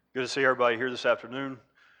Good to see everybody here this afternoon.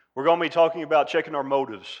 We're going to be talking about checking our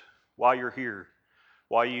motives, why you're here,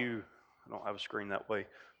 I don't have a screen that way,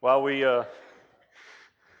 why going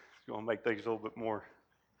to make things a little bit more,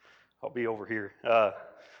 I'll be over here,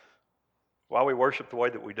 why we worship the way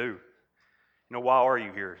that we do. Why are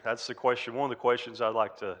you here? That's the question, one of the questions I'd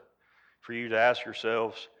like for you to ask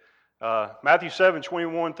yourselves. Matthew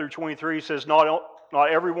 7:21 through 23 says, not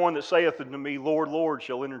everyone that saith unto me, Lord, Lord,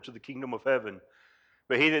 shall enter into the kingdom of heaven,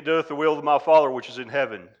 but he that doeth the will of my Father which is in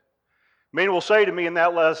heaven. Many will say to me in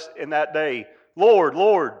that day, Lord,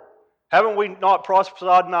 Lord, haven't we not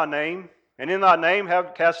prophesied in thy name? And in thy name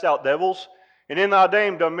have cast out devils? And in thy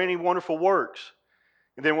name done many wonderful works?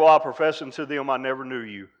 And then will I profess unto them, I never knew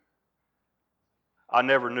you. I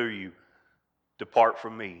never knew you. Depart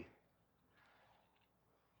from me.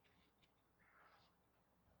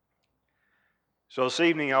 So this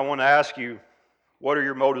evening I want to ask you, what are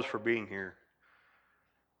your motives for being here?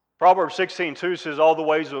 Proverbs 16:2 says, all the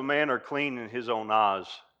ways of a man are clean in his own eyes,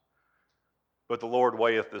 but the Lord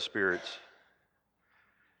weigheth the spirits.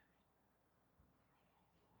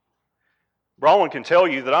 Bronwyn can tell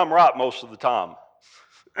you that I'm right most of the time.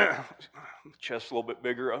 Chest a little bit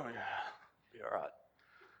bigger. Oh, yeah. Be all right.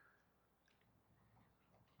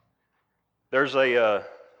 There's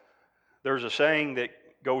a saying that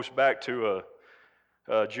goes back to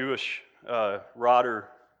a Jewish writer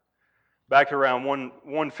back around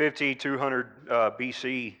 150, 200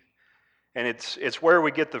 BC, and it's where we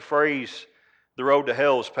get the phrase, the road to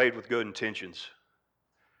hell is paved with good intentions.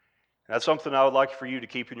 That's something I would like for you to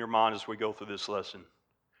keep in your mind as we go through this lesson.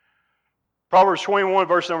 Proverbs 21,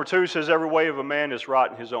 verse number 2 says, every way of a man is right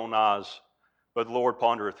in his own eyes, but the Lord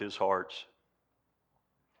pondereth his hearts.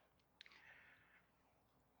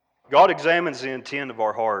 God examines the intent of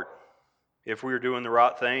our heart. If we are doing the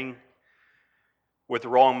right thing with the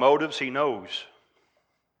wrong motives, He knows.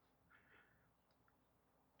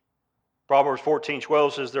 Proverbs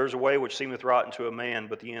 14:12 says, there's a way which seemeth right unto a man,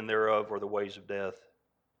 but the end thereof are the ways of death.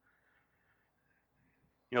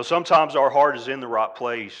 Sometimes our heart is in the right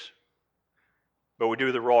place, but we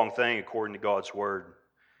do the wrong thing according to God's word.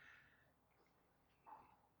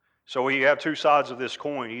 So we have two sides of this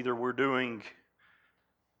coin. Either we're doing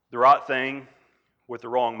the right thing with the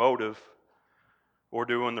wrong motive, or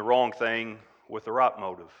doing the wrong thing with the right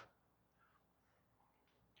motive.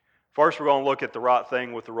 First, we're going to look at the right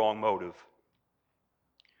thing with the wrong motive.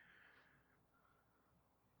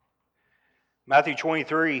 Matthew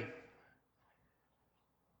 23,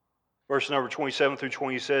 verse number 27 through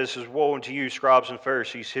 20 says, woe unto you, scribes and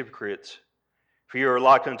Pharisees, hypocrites! For you are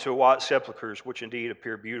like unto white sepulchres, which indeed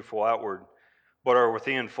appear beautiful outward, but are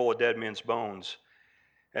within full of dead men's bones,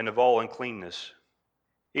 and of all uncleanness.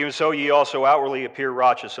 Even so ye also outwardly appear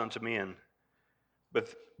righteous unto men,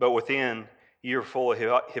 but within ye are full of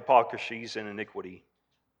hypocrisies and iniquity.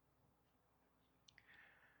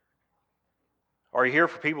 Are you here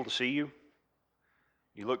for people to see you?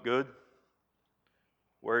 You look good?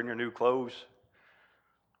 Wearing your new clothes?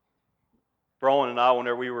 Brolin and I,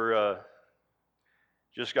 whenever we were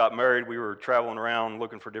just got married, we were traveling around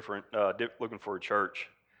looking for looking for a church,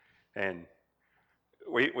 and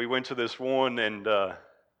we went to this one, and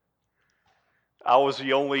I was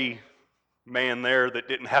the only man there that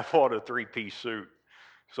didn't have on a three-piece suit.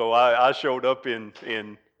 So I showed up in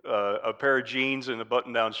a pair of jeans and a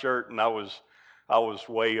button-down shirt, and I was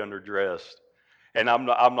way underdressed. And I'm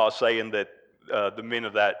not saying that the men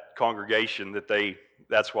of that congregation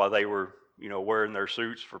that's why they were wearing their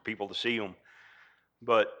suits for people to see them.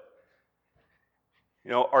 But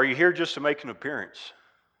are you here just to make an appearance?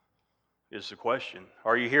 Is the question.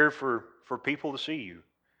 Are you here for people to see you,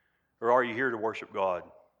 or are you here to worship God?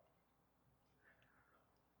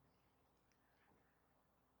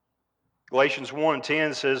 Galatians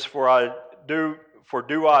 1:10 says, For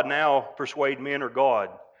do I now persuade men or God,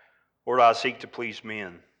 or do I seek to please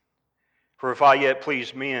men? For if I yet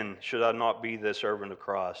please men, should I not be the servant of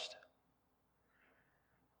Christ?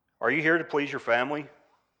 Are you here to please your family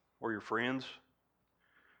or your friends?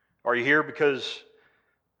 Are you here because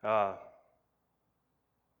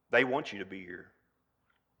they want you to be here?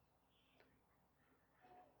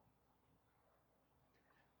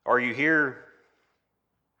 Are you here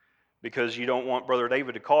because you don't want Brother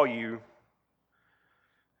David to call you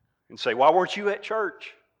and say, why weren't you at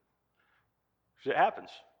church? Because it happens.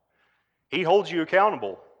 He holds you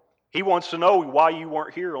accountable. He wants to know why you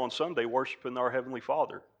weren't here on Sunday worshiping our Heavenly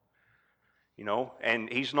Father. And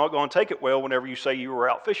He's not going to take it well whenever you say you were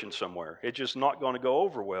out fishing somewhere. It's just not going to go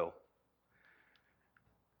over well.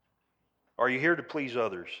 Are you here to please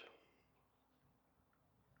others?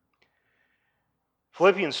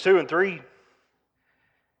 Philippians 2:3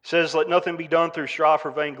 says, let nothing be done through strife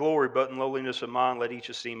or vainglory, but in lowliness of mind let each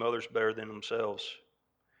esteem others better than themselves.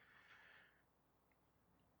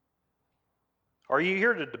 Are you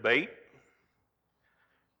here to debate?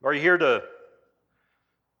 Are you here to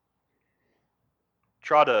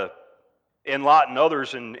try to enlighten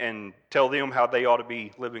others and tell them how they ought to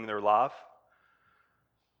be living their life?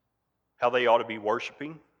 How they ought to be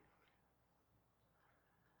worshiping?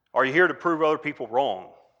 Are you here to prove other people wrong?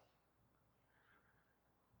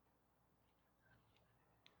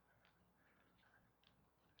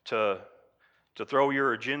 To throw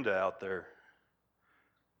your agenda out there?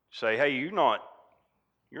 Say, hey, you're not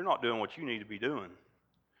doing what you need to be doing.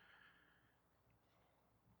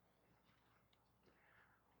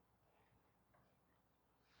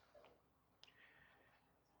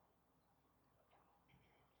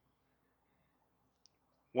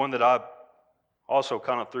 One that I also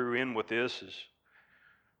kind of threw in with this is,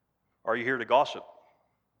 are you here to gossip?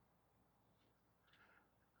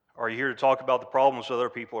 Are you here to talk about the problems other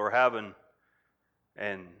people are having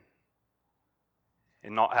and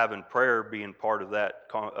not having prayer being part of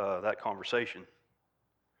that conversation?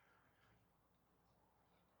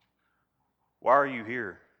 Why are you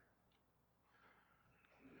here?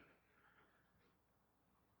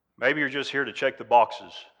 Maybe you're just here to check the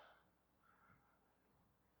boxes.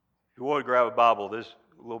 If you would grab a Bible, this is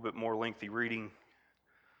a little bit more lengthy reading.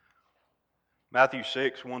 Matthew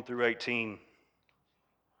 6, 1 through 18.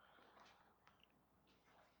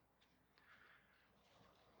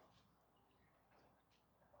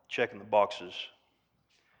 Checking the boxes.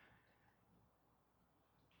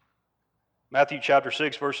 Matthew chapter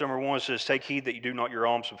 6, verse number 1 says, take heed that you do not your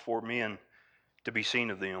alms before men to be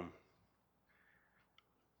seen of them.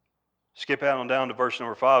 Skip out on down to verse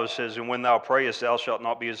number 5. It says, and when thou prayest, thou shalt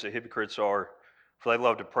not be as the hypocrites are, for they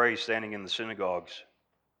love to pray standing in the synagogues.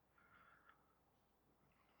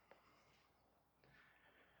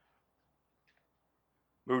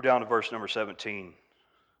 Move down to verse number 17.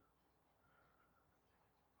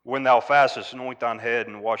 When thou fastest, anoint thine head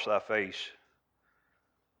and wash thy face,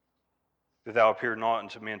 that thou appear not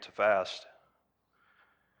unto men to fast.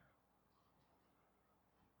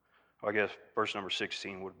 I guess verse number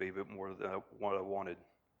 16 would be a bit more than what I wanted. It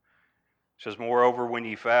says, moreover, when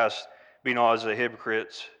ye fast, be not as the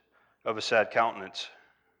hypocrites of a sad countenance,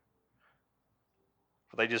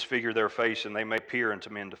 for they disfigure their face, and they may appear unto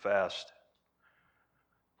men to fast.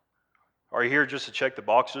 Are you here just to check the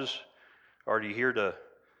boxes? Or are you here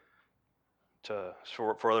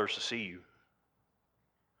for others to see you?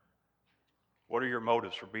 What are your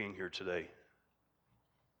motives for being here today?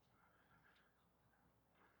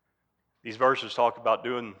 These verses talk about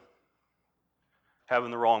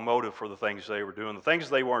having the wrong motive for the things they were doing. The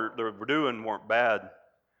things they were doing weren't bad.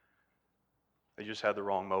 They just had the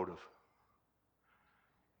wrong motive.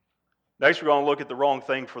 Next, we're going to look at the wrong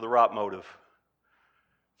thing for the right motive.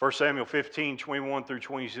 1 Samuel 15, 21 through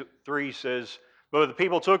 23 says, but the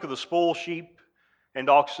people took of the spoil sheep and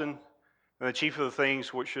oxen, and the chief of the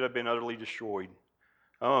things which should have been utterly destroyed.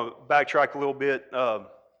 Backtrack a little bit.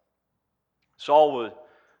 Saul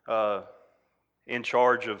was in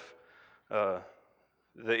charge of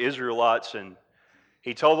the Israelites, and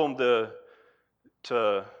he told them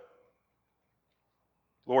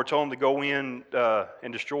Lord told him to go in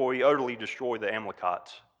and utterly destroy the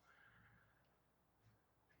Amalekites.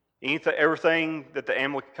 Everything that the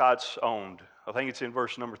Amalekites owned. I think it's in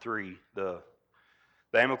verse number 3. The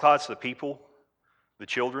Amalekites, the people, the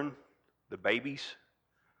children, the babies,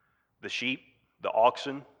 the sheep, the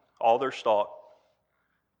oxen, all their stock,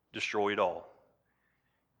 destroy it all.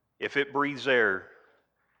 If it breathes air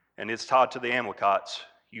and it's tied to the Amalekites,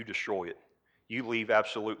 you destroy it. You leave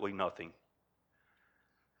absolutely nothing.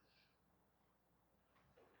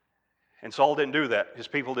 And Saul didn't do that. His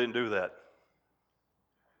people didn't do that.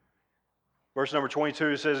 Verse number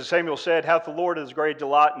 22 says, and Samuel said, hath the Lord as great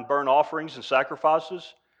delight in burnt offerings and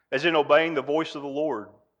sacrifices, as in obeying the voice of the Lord?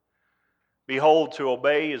 Behold, to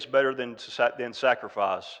obey is better than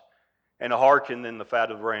sacrifice, and to hearken than the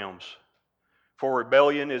fat of rams. For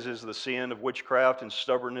rebellion is as the sin of witchcraft, and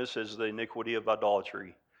stubbornness is the iniquity of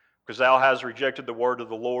idolatry. Because thou hast rejected the word of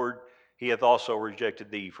the Lord, he hath also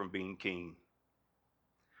rejected thee from being king.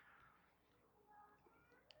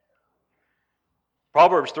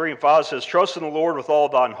 Proverbs 3 and 5 says, trust in the Lord with all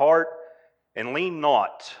thine heart, and lean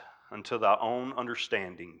not unto thy own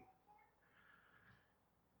understanding.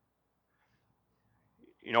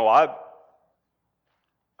 You know, I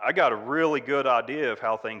got a really good idea of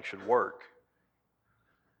how things should work.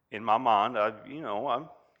 In my mind, I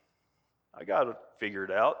got it figured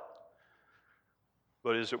out.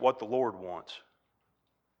 But is it what the Lord wants?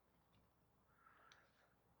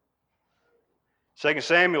 2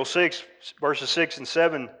 Samuel 6, verses 6 and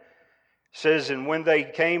 7 says, "And when they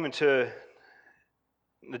came into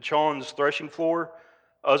Nachon's threshing floor,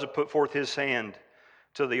 Uzzah put forth his hand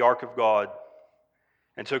to the ark of God,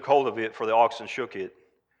 and took hold of it, for the oxen shook it.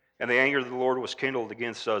 And the anger of the Lord was kindled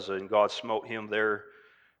against Uzzah, and God smote him there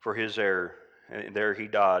for his error, and there he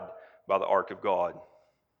died by the ark of God."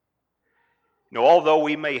 Now, although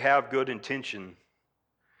we may have good intentions,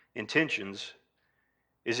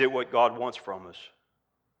 is it what God wants from us?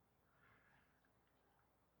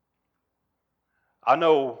 I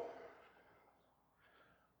know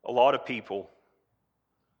a lot of people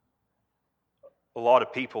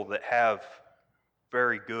that have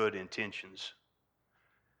very good intentions.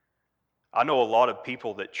 I know a lot of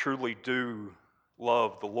people that truly do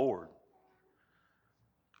love the Lord.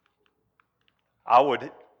 I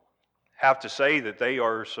would have to say that they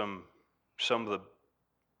are some of the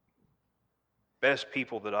best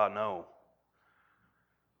people that I know.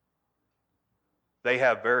 They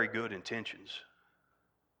have very good intentions.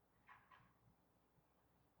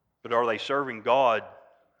 But are they serving God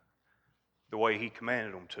the way He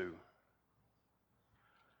commanded them to?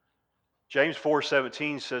 James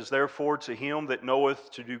 4:17 says, "Therefore to him that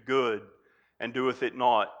knoweth to do good and doeth it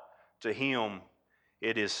not, to him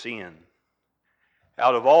it is sin."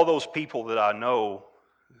 Out of all those people that I know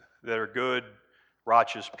that are good,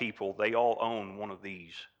 righteous people, they all own one of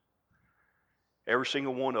these. Every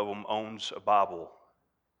single one of them owns a Bible.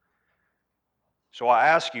 So I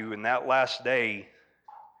ask you, in that last day,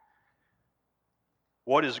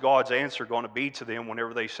 what is God's answer going to be to them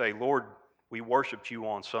whenever they say, "Lord, we worshiped you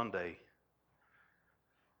on Sunday"?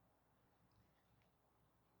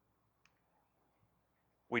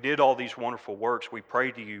 We did all these wonderful works. We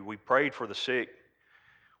prayed to you. We prayed for the sick.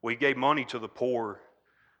 We gave money to the poor.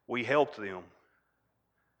 We helped them.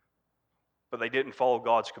 But they didn't follow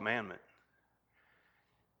God's commandment.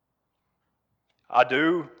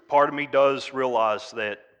 Part of me does realize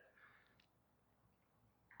that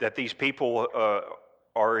these people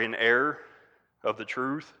are in error of the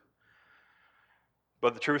truth.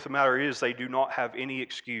 But the truth of the matter is they do not have any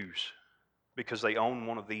excuse because they own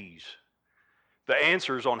one of these. The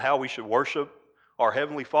answers on how we should worship our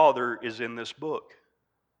Heavenly Father is in this book.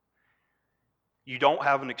 You don't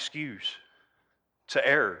have an excuse to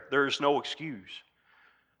err. There is no excuse.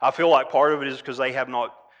 I feel like part of it is because they have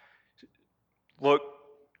not looked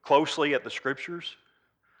closely at the Scriptures.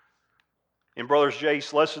 In Brother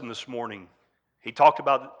Jay's lesson this morning, he talked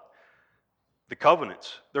about the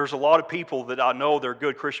covenants. There's a lot of people that I know, they're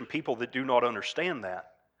good Christian people, that do not understand that.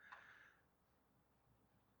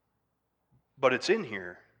 But it's in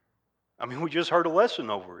here. I mean, we just heard a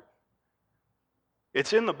lesson over it.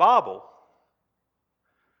 It's in the Bible.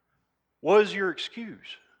 What is your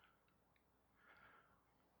excuse?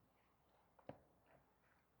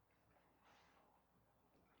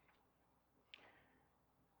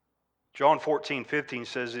 John 14:15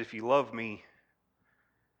 says, "If you love me,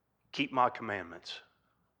 keep my commandments."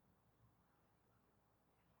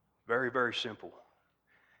 Very, very simple.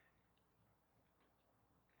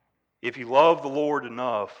 If you love the Lord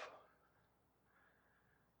enough,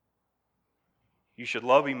 you should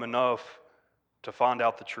love Him enough to find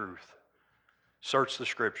out the truth. Search the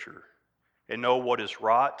Scripture and know what is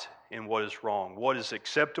right and what is wrong, what is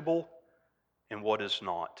acceptable and what is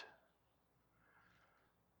not.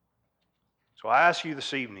 So I ask you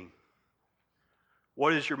this evening,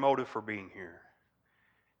 what is your motive for being here?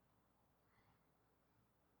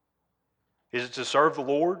 Is it to serve the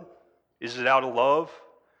Lord? Is it out of love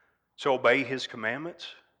to obey His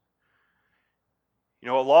commandments? You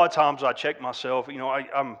know, a lot of times I check myself. You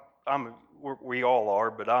know, we all are,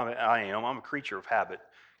 but I'm a creature of habit,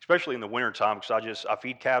 especially in the wintertime, because I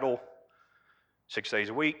feed cattle 6 days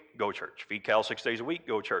a week, go to church. Feed cattle 6 days a week,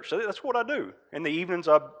 go to church. So that's what I do. In the evenings,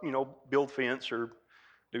 I build fence or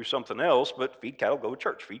do something else, but feed cattle, go to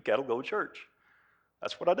church. Feed cattle, go to church.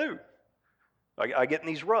 That's what I do. I get in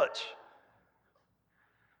these ruts.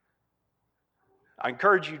 I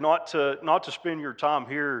encourage you not to spend your time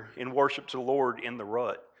here in worship to the Lord in the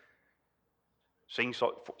rut. Sing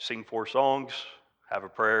 4 songs, have a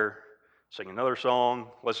prayer, sing another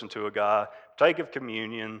song, listen to a guy, take of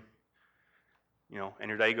communion, and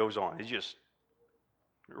your day goes on. It's just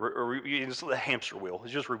it's the hamster wheel.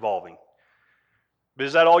 It's just revolving. But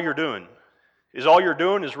is that all you're doing? Is all you're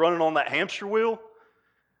doing is running on that hamster wheel,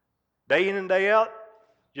 day in and day out,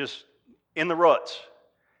 just in the ruts,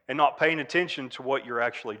 and not paying attention to what you're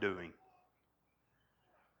actually doing?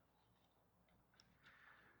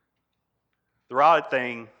 The right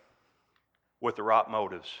thing with the right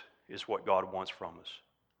motives is what God wants from us.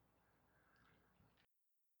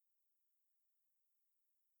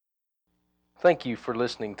 Thank you for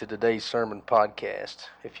listening to today's sermon podcast.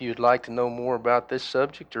 If you'd like to know more about this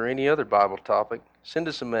subject or any other Bible topic, send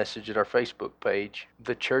us a message at our Facebook page,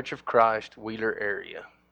 The Church of Christ, Wheeler Area.